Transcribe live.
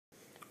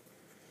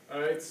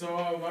Alright,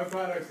 so my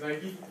product's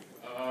Nike.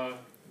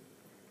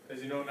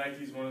 As you know,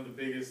 Nike is one of the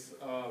biggest,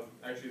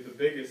 actually the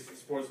biggest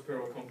sports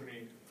apparel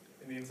company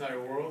in the entire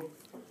world.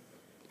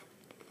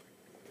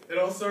 It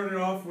all started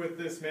off with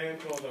this man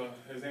called,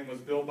 his name was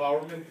Bill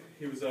Bowerman.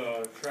 He was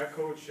a track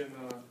coach in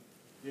the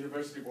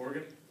University of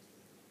Oregon.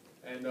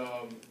 And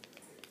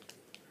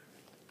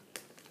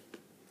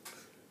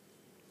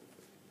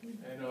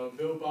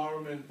Bill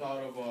Bowerman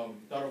thought of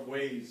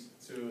ways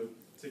to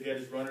get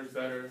his runners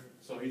better.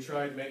 So he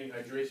tried many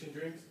hydration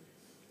drinks,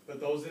 but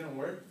those didn't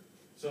work.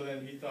 So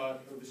then he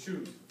thought of the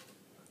shoes.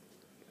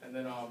 And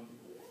then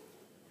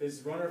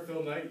his runner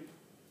Phil Knight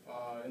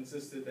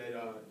insisted that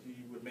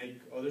he would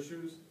make other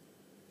shoes.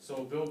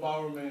 So Bill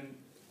Bowerman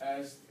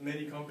asked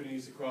many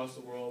companies across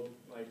the world,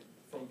 like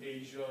from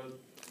Asia,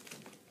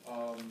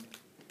 from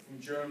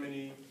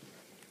Germany,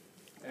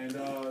 and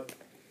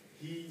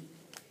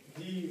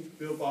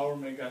Bill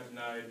Bowerman got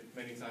denied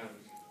many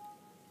times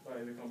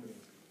by the company.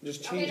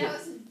 Just change okay, it.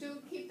 now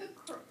keep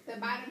the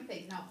bottom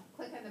thing. No,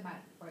 click on the bottom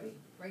for you,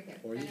 right there.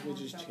 Or you Then it can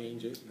won't just show.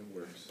 change it and it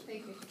works.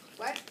 Thank you.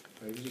 What?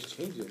 Or you can just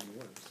change it and it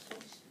works.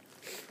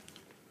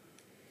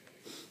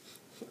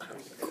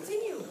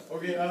 Continue.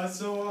 Okay,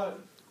 so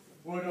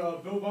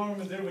what Bill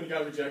Bowerman did when he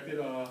got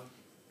rejected,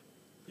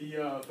 he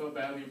felt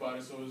badly about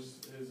it. So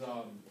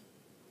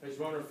his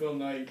runner Phil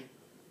Knight,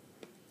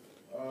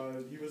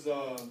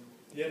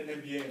 he had an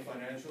MBA in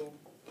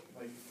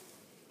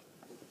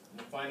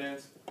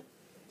finance.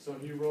 So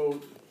he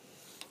wrote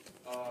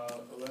a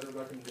letter of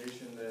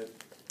recommendation that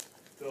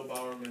Phil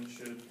Bowerman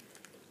should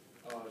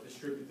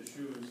distribute the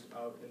shoes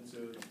out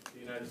into the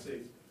United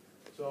States.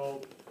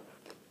 So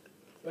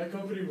that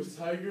company was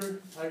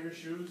Tiger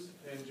Shoes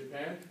in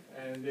Japan,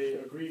 and they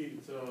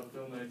agreed to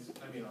Phil Knight's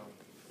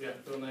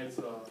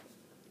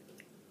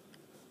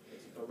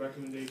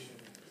recommendation.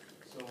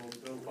 So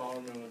Bill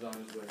Bowerman was on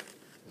his way.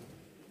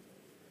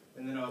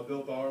 And then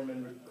Bill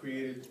Bowerman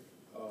created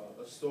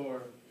a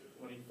store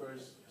when he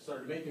first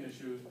started making the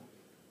shoes,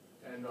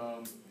 and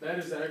that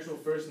is the actual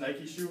first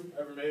Nike shoe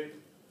ever made.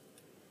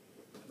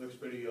 It looks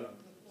pretty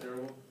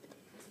terrible,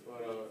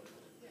 but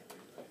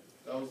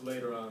that was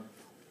later on.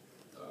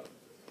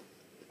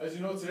 As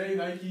you know, today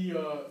Nike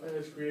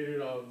has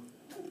created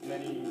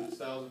many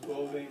styles of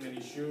clothing,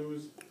 many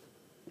shoes.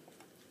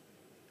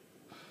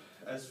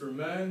 As for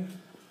men,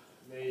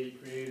 they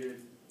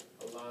created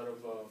a lot of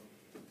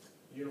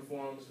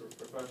uniforms for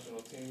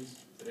professional teams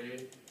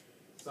today.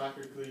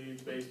 Soccer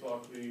cleats, baseball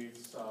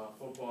cleats,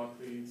 football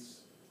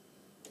cleats,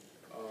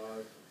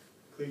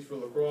 cleats for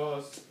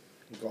lacrosse,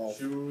 Golf.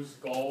 shoes,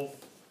 golf,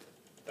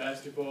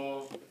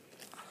 basketball.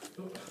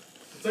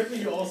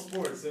 Technically all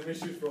sports. They make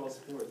shoes for all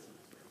sports.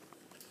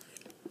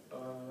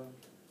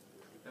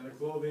 And the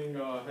clothing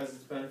has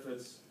its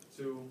benefits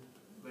too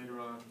later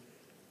on.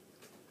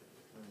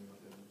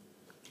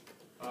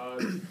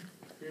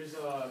 Here's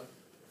a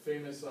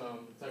famous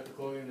type of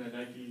clothing that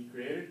Nike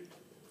created.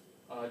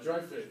 Dry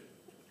fit.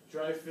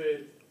 Dry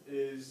fit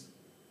is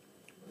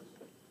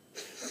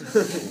a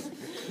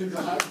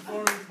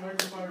high-performance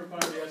microfiber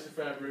polyester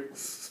fabric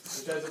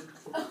which has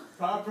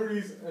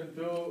properties and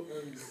build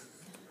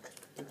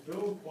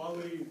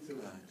quality to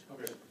it.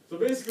 Okay, so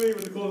basically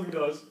what the clothing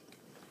does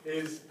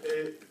is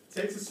it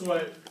takes the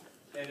sweat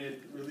and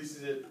it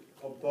releases it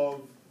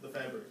above the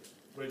fabric,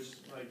 which,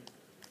 like,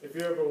 if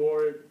you ever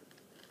wore it,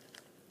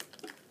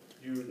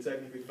 you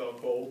technically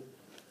felt cold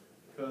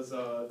because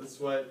the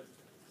sweat.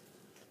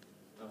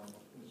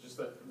 It's just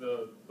that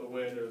the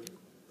wind or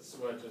the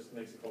sweat just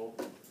makes it cold.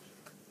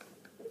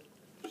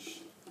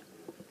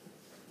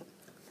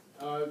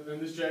 And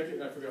this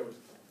jacket, I forgot what.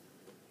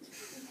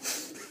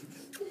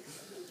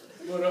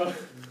 But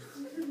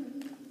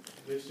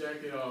this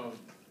jacket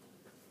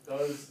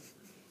does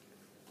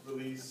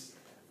release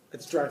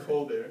It's dry fit.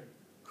 cold air.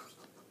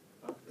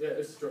 Yeah,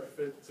 it's dry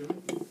fit too.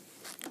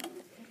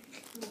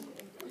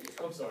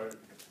 I'm sorry.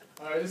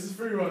 Alright, this is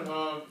free run.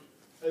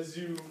 As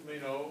you may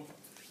know,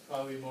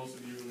 probably most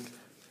of you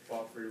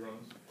bought free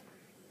runs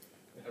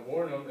and have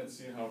worn them and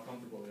seen how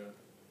comfortable they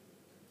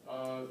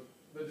are.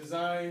 The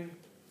design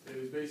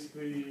is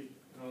basically,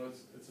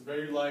 it's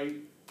very light,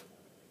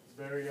 it's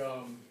very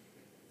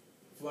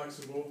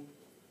flexible,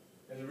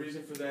 and the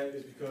reason for that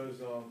is because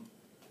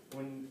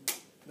when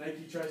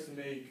Nike tries to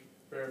make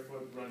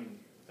barefoot running,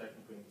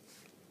 technically,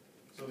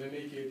 so they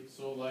make it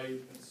so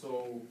light and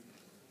so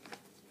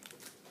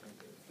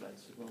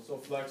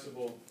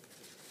flexible,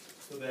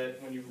 so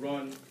that when you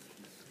run,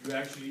 you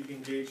actually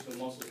engage the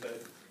muscles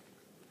that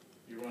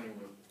you're running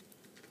with.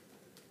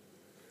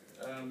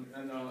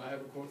 And I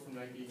have a quote from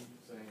Nike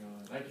saying,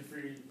 Nike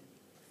free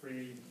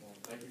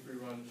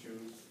run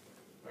shoes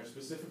are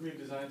specifically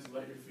designed to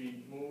let your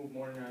feet move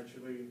more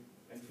naturally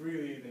and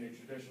freely than your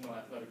traditional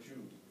athletic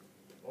shoes.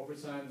 Over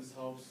time, this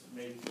helps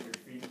make your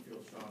feet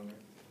feel stronger.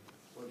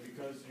 But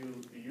because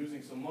you'll be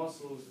using some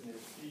muscles in your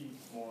feet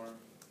more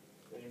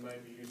than you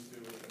might be used to,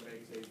 it may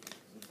take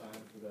some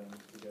time for them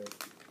to get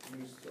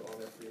used to all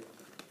that feel.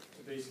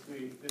 So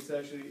basically, it's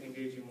actually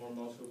engaging more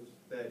muscles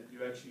that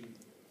you actually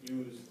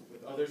use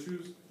with other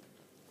shoes,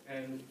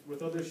 And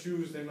with other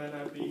shoes, they might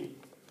not be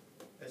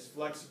as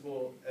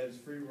flexible as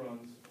free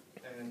runs,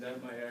 and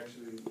that might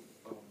actually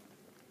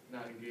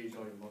not engage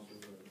all your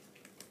muscles or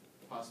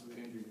possibly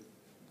injure you.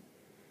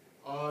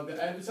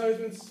 The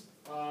advertisements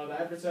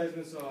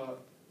are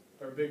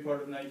a big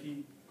part of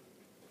Nike.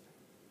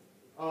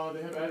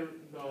 They have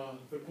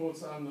the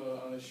quotes on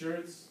the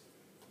shirts,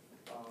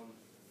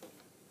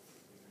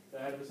 the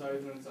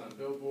advertisements on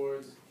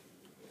billboards.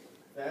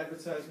 The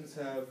advertisements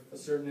have a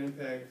certain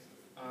impact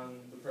on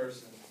the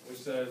person, which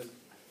says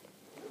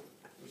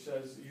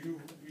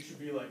you should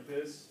be like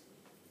this,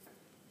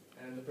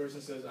 and the person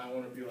says, I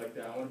want to be like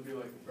that. I want to be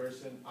like the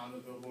person on the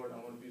billboard. I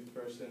want to be the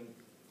person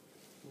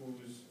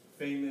who's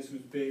famous,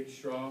 who's big,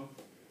 strong.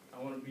 I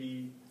want to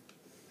be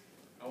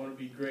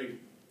great.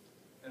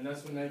 And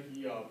that's what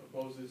Nike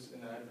proposes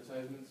in the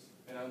advertisements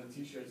and on the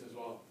T-shirts as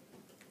well.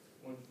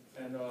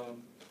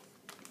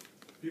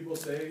 People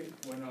say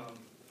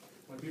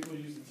when people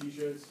use the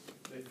T-shirts,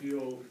 they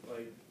feel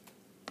like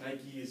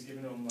Nike is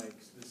giving them like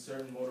this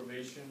certain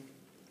motivation.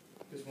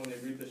 Because when they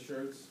read the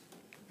shirts,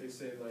 they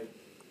say like,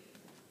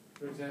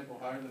 for example,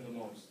 higher than the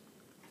most,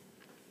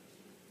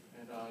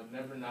 and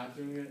never not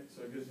doing it.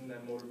 So it gives them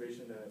that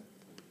motivation that,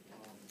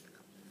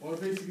 well,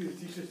 basically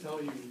the T-shirts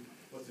tell you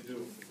what to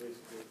do,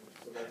 basically.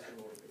 So that's the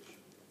motivation.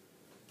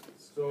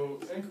 So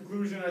in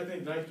conclusion, I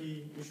think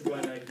Nike, you should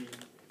buy Nike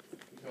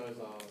because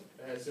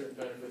it has certain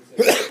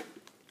benefits.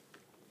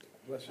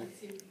 Bless you.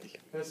 It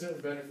has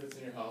certain benefits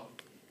in your health,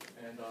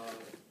 and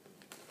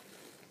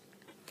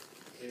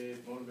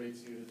it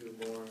motivates you to do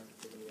more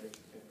for the right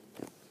thing.